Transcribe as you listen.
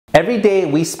Every day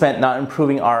we spent not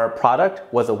improving our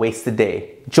product was a wasted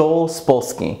day. Joel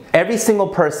Spolsky. Every single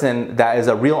person that is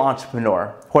a real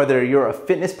entrepreneur, whether you're a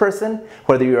fitness person,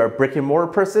 whether you're a brick and mortar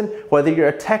person, whether you're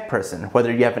a tech person,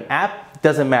 whether you have an app,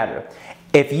 doesn't matter.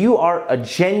 If you are a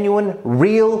genuine,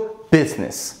 real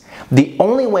business, the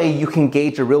only way you can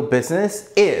gauge a real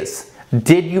business is,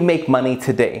 did you make money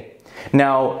today?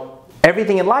 Now,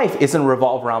 everything in life isn't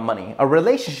revolved around money. A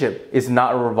relationship is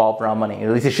not revolved around money,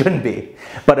 at least it shouldn't be.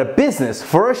 But a business,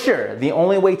 for sure, the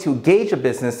only way to gauge a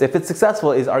business, if it's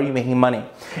successful, is are you making money?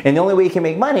 And the only way you can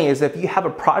make money is if you have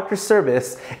a product or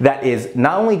service that is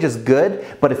not only just good,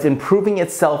 but it's improving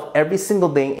itself every single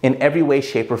day in every way,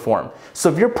 shape, or form.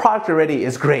 So if your product already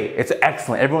is great, it's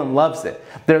excellent, everyone loves it,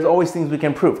 there's always things we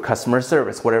can improve, customer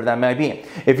service, whatever that might be.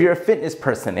 If you're a fitness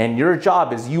person and your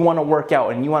job is you want to work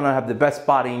out and you want to have the best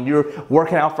body and you're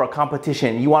working out for a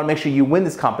competition, you want to make sure you win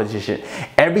this competition.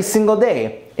 Every single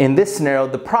day, in this scenario,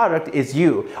 the product is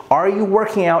you. Are you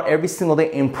working out every single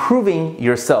day, improving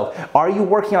yourself? Are you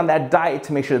working on that diet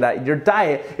to make sure that your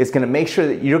diet is going to make sure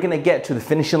that you're going to get to the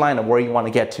finishing line of where you want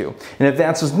to get to? And if the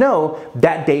answer is no,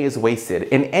 that day is wasted.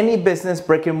 In any business,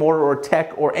 brick and mortar or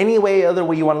tech or any other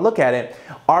way you want to look at it,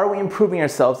 are we improving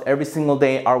ourselves every single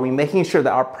day? Are we making sure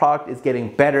that our product is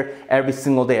getting better every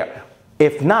single day?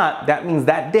 If not, that means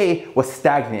that day was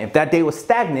stagnant. If that day was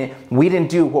stagnant, we didn't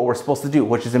do what we're supposed to do,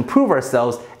 which is improve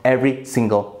ourselves every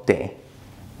single day.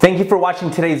 Thank you for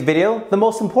watching today's video. The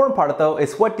most important part though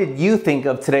is, what did you think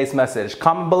of today's message?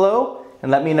 Comment below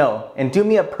and let me know. And do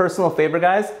me a personal favor,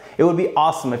 guys. It would be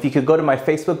awesome if you could go to my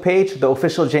Facebook page, the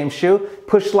official James Hsu,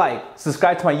 push like,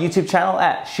 subscribe to my YouTube channel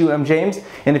at HsuMJames,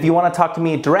 and if you want to talk to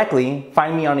me directly,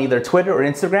 find me on either Twitter or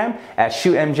Instagram at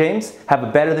HsuMJames. Have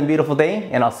a better than beautiful day,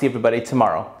 and I'll see everybody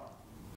tomorrow.